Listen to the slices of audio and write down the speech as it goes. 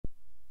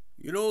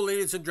You know,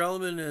 ladies and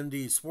gentlemen, in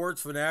the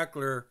sports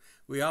vernacular,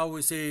 we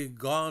always say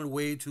gone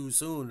way too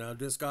soon. Now,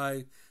 this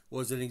guy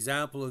was an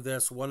example of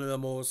this, one of the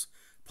most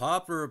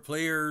popular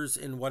players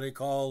in what I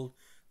call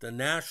the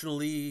National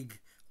League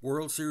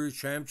World Series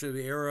championship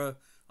era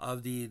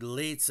of the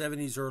late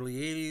 70s, early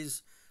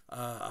 80s.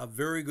 A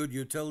very good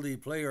utility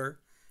player.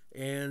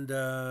 And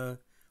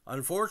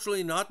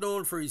unfortunately, not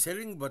known for his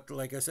hitting, but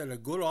like I said, a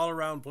good all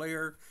around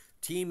player,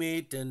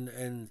 teammate,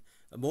 and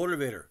a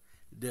motivator.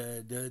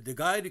 The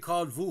guy they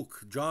called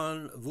Vuk,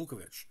 John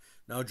Vukovich.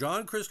 Now,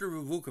 John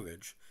Christopher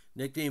Vukovich,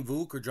 nicknamed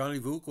Vuk or Johnny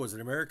Vuk, was an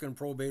American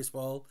pro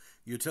baseball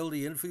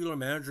utility infielder,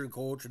 manager, and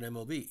coach in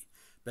MLB.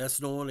 Best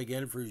known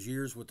again for his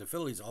years with the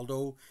Phillies,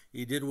 although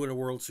he did win a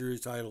World Series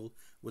title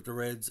with the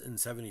Reds in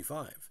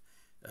 '75.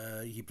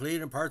 He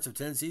played in parts of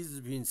 10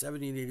 seasons between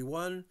 '70 and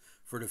 '81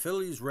 for the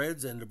Phillies,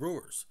 Reds, and the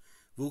Brewers.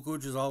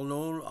 Vukovic is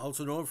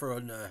also known for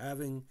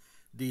having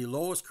the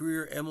lowest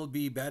career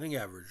MLB batting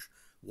average,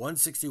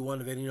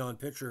 161 of any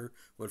non-pitcher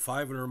with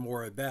 500 or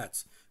more at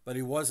bats. But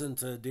he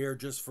wasn't there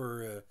just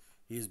for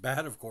his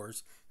bat, of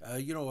course.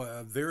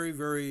 A very,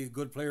 very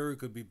good player who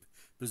could be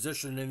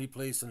positioned in any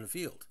place in the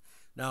field.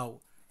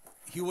 Now,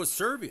 he was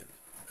Serbian,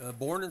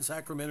 born in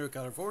Sacramento,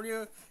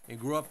 California, and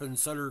grew up in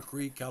Sutter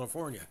Creek,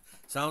 California.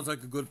 Sounds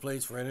like a good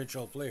place for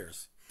NHL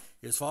players.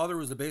 His father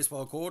was the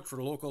baseball coach for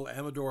the local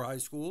Amador High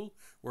School,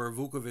 where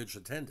Vukovic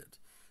attended.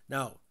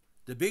 Now,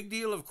 the big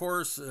deal, of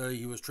course,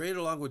 he was traded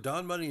along with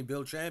Don Money and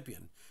Bill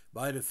Champion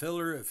by the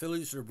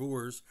Phillies or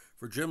Brewers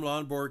for Jim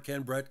Lonborg,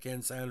 Ken Brett,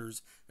 Ken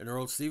Sanders, and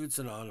Earl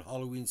Stevenson on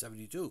Halloween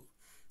 '72.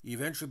 He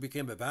eventually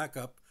became a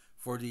backup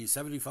for the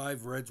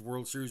 '75 Reds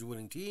World Series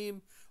winning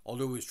team,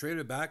 although he was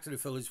traded back to the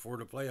Phillies before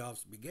the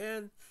playoffs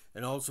began,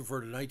 and also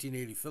for the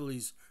 1980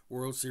 Phillies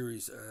World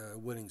Series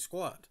winning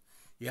squad.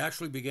 He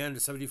actually began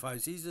the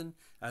 '75 season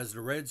as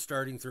the Reds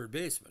starting third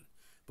baseman,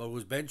 but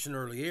was benched in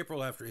early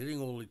April after hitting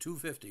only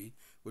 .250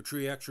 with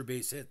 3 extra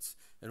base hits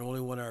and only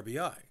 1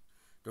 RBI.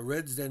 The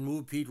Reds then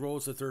moved Pete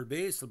Rose to third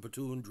base, the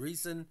platoon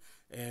Dreesen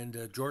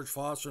and George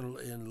Foster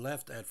in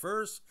left at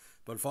first,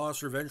 but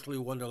Foster eventually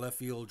won the left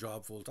field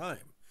job full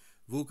time.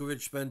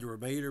 Vukovic spent the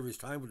remainder of his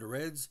time with the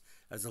Reds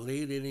as a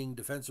late-inning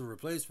defensive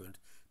replacement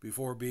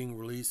before being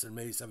released in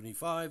May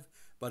 '75,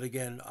 but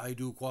again, I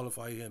do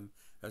qualify him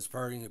as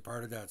part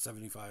of that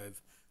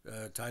 '75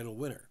 title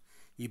winner.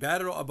 He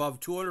batted above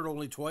 200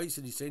 only twice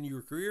in his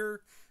 10-year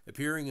career,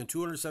 appearing in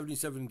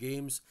 277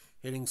 games,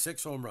 hitting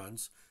 6 home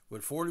runs,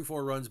 with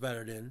 44 runs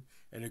batted in,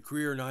 and a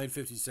career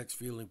 .956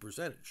 fielding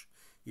percentage.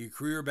 His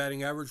career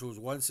batting average was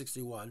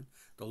 161,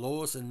 the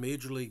lowest in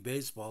Major League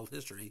Baseball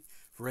history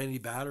for any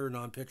batter or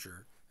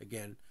non-pitcher,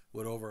 again,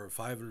 with over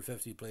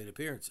 550 plate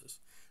appearances.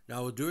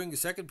 Now, during the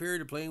second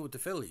period of playing with the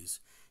Phillies,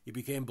 he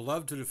became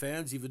beloved to the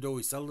fans even though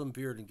he seldom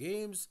appeared in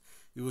games.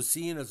 He was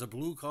seen as a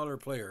blue-collar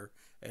player,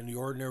 and the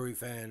ordinary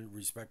fan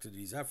respected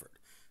his effort.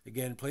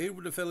 Again, played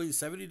with the Phillies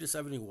 70 to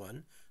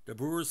 71, the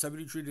Brewers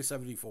 73 to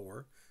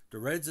 74, the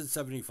Reds in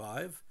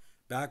 '75,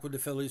 back with the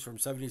Phillies from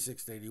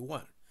 '76 to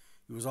 '81.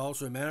 He was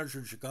also a manager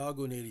in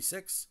Chicago in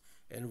 '86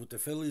 and with the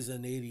Phillies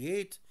in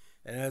 '88.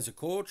 And as a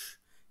coach,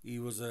 he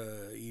was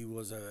a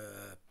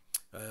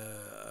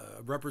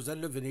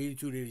representative in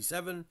 '82 to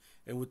 '87,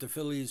 and with the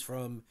Phillies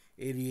from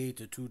 '88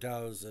 to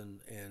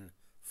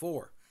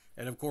 2004.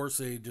 And of course,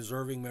 a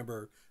deserving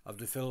member of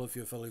the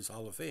Philadelphia Phillies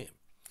Hall of Fame.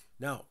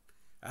 Now,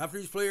 after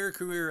his player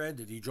career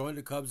ended, he joined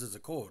the Cubs as a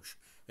coach.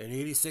 In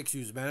 '86, he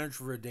was manager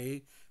for a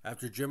day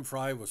after Jim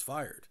Frey was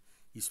fired.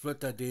 He split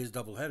that day's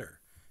doubleheader.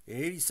 In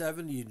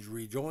 '87, he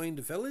rejoined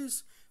the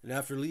Phillies, and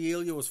after Lee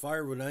Elia was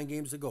fired with 9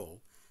 games to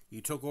go, he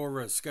took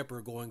over as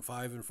skipper, going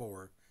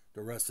 5-4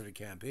 the rest of the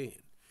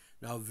campaign.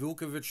 Now,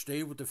 Vukovic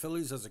stayed with the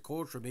Phillies as a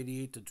coach from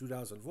 '88 to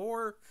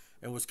 2004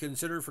 and was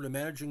considered for the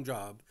managing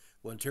job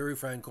when Terry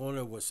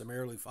Francona was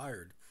summarily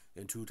fired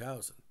in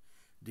 2000.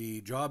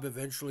 The job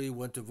eventually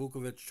went to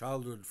Vukovic's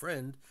childhood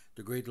friend,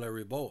 the great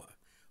Larry Bowa.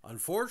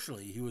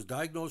 Unfortunately, he was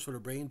diagnosed with a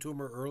brain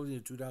tumor early in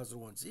the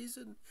 2001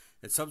 season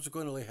and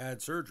subsequently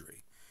had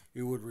surgery.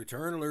 He would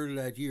return later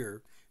that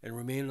year and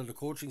remain on the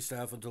coaching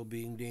staff until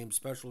being named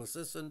special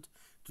assistant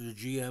to the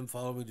GM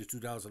following the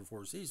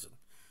 2004 season.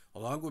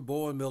 Along with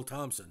Bowa and Milt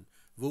Thompson,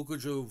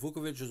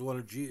 Vukovic is one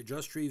of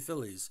just 3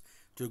 Phillies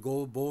to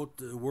go both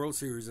the World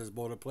Series as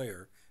both a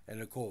player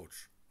and a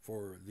coach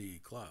for the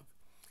club.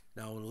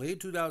 Now, in late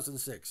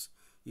 2006,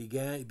 he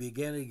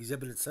began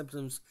exhibiting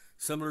symptoms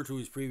similar to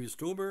his previous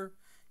tumor.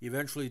 He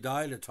eventually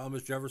died at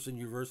Thomas Jefferson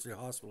University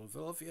Hospital in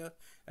Philadelphia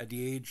at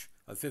the age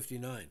of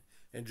 59.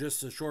 And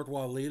just a short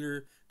while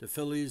later, the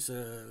Phillies,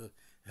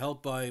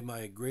 helped by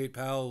my great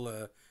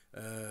pal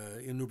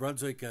in New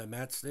Brunswick,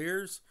 Matt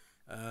Stairs,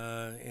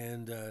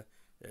 that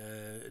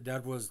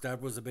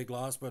was a big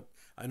loss. But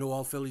I know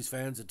all Phillies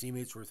fans and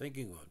teammates were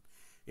thinking of.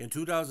 In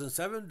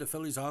 2007, the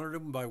Phillies honored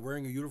him by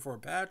wearing a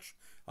uniform patch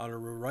on her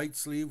right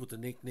sleeve with the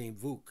nickname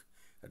Vuk.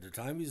 At the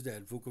time he's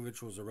dead,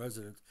 Vukovic was a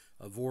resident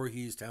of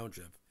Voorhees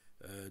Township,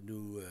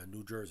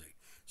 New Jersey.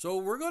 So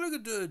we're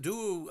going to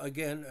do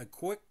again a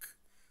quick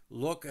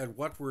look at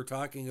what we're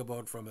talking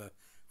about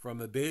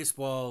from a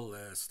baseball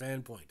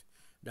standpoint.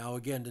 Now,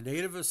 again, the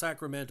native of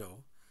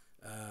Sacramento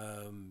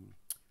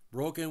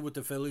broke in with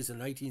the Phillies in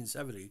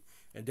 1970,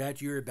 and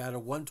that year he batted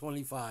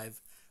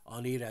 125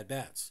 on 8 at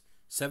bats.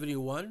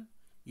 71,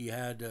 he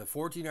had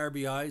 14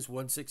 RBIs,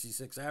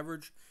 166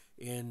 average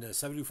in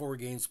 74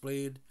 games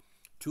played,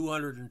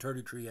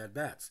 233 at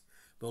bats.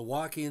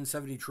 Milwaukee in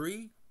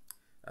 73,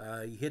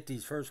 he hit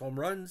these first home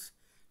runs,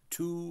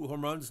 2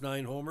 home runs,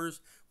 9 homers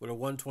with a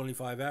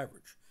 125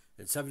 average.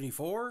 In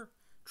 74,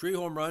 3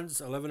 home runs,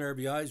 11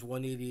 RBIs,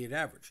 188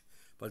 average.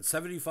 But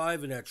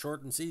 75 in that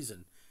shortened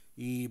season,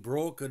 he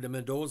broke the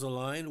Mendoza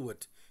line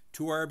with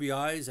 2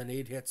 RBIs and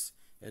 8 hits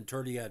and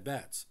 30 at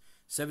bats.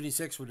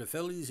 76 with the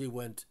Phillies, he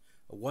went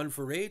 1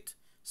 for 8.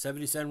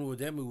 77 with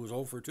them, he was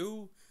 0 for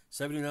 2.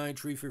 79,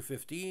 3 for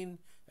 15.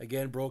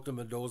 Again, broke the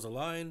Mendoza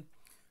line.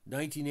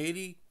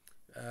 1980,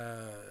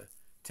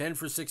 10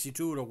 for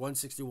 62 with a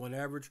 161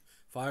 average,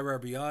 5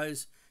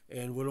 RBIs,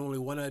 and with only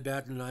 1 at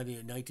bat in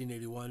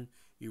 1981,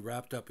 he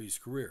wrapped up his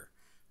career.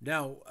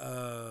 Now,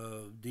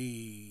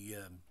 the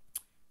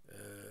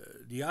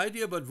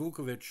idea about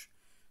Vukovich,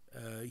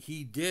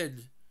 he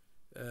did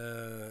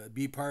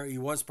he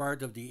was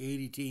part of the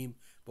 80 team,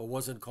 but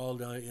wasn't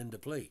called into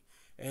play.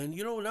 And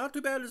not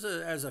too bad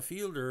as a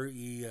fielder.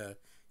 He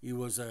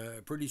was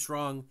pretty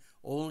strong.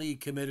 Only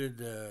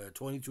committed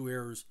 22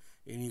 errors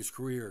in his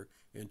career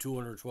in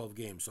 212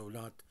 games, so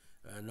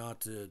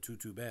not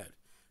too bad.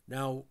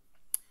 Now,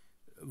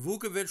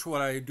 Vukovich,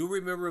 what I do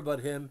remember about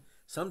him,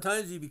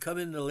 sometimes he'd be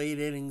coming in the late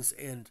innings,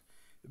 and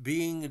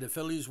being the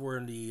Phillies were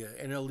in the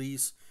NL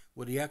East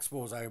with the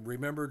Expos, I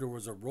remember there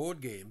was a road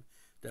game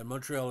that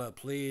Montreal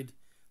played.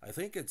 I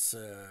think it's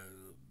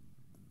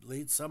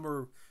late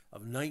summer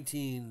of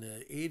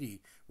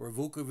 1980, where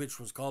Vukovich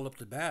was called up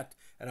to bat.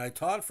 And I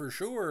thought for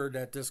sure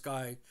that this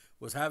guy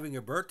was having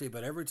a birthday,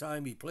 but every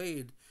time he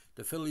played,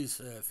 the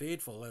Phillies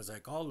faithful, as I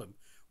called them,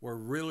 were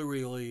really,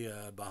 really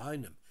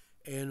behind him.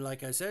 And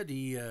like I said,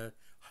 he,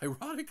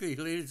 ironically,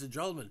 ladies and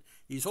gentlemen,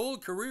 his whole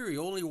career, he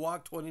only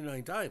walked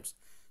 29 times.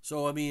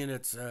 So, I mean,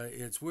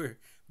 it's weird.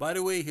 By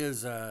the way,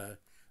 his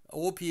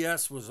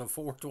OPS was a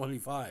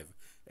 425.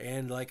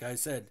 And like I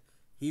said,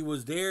 he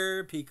was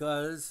there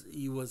because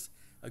he was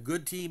a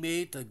good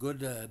teammate, a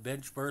good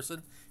bench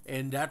person,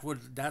 and that's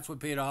what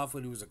paid off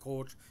when he was a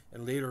coach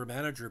and later a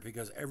manager,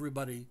 because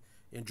everybody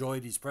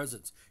enjoyed his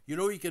presence.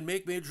 You can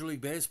make Major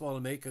League Baseball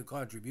and make a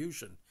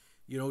contribution.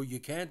 You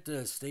can't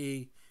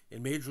stay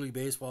in Major League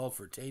Baseball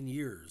for 10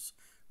 years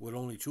with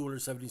only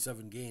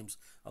 277 games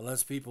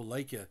unless people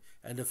like you.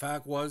 And the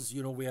fact was,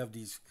 we have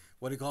these,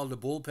 what do you call the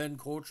bullpen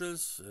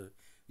coaches? The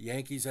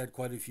Yankees had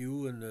quite a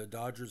few, and the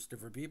Dodgers,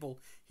 different people.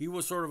 He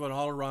was sort of an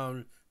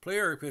all-around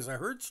player, because I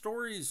heard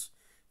stories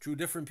through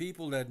different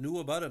people that knew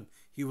about him.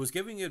 He was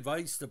giving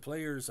advice to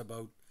players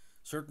about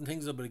certain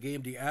things about the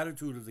game, the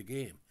attitude of the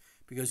game,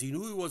 because he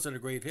knew he wasn't a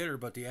great hitter,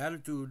 but the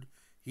attitude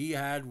he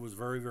had was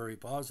very, very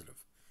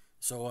positive.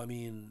 So, I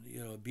mean,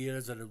 be it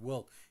as it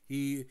will.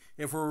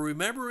 If we're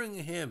remembering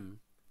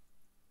him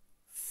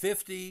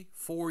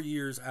 54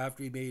 years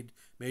after he made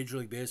Major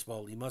League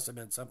Baseball, he must have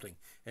meant something.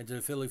 And to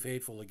the Philly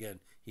faithful, again,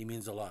 he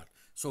means a lot.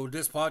 So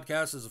this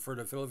podcast is for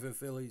the Philadelphia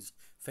Phillies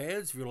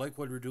fans. If you like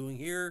what we're doing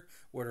here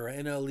with our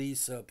NL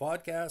East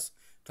podcast,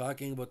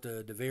 talking about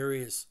the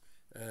various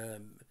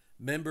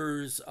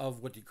members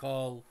of what you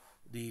call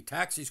the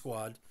taxi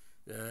squad,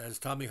 as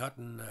Tommy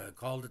Hutton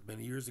called it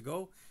many years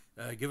ago.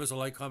 Give us a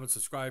like, comment,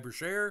 subscribe, or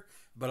share.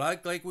 But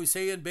like we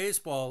say in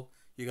baseball,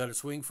 you got to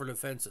swing for the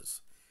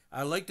fences.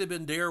 I'd like to have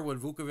been there when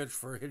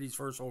Vukovich hit his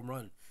first home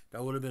run.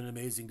 That would have been an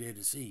amazing day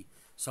to see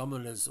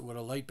someone with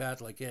a light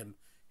bat like him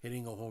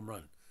hitting a home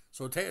run.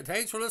 So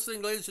thanks for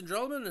listening, ladies and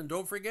gentlemen. And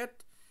don't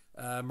forget,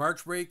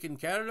 March break in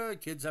Canada.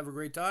 Kids have a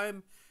great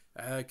time.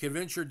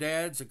 Convince your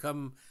dads to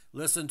come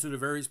listen to the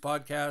various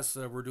podcasts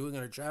we're doing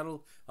on our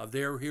channel of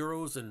their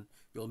heroes, and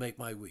you'll make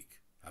my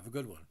week. Have a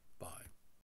good one.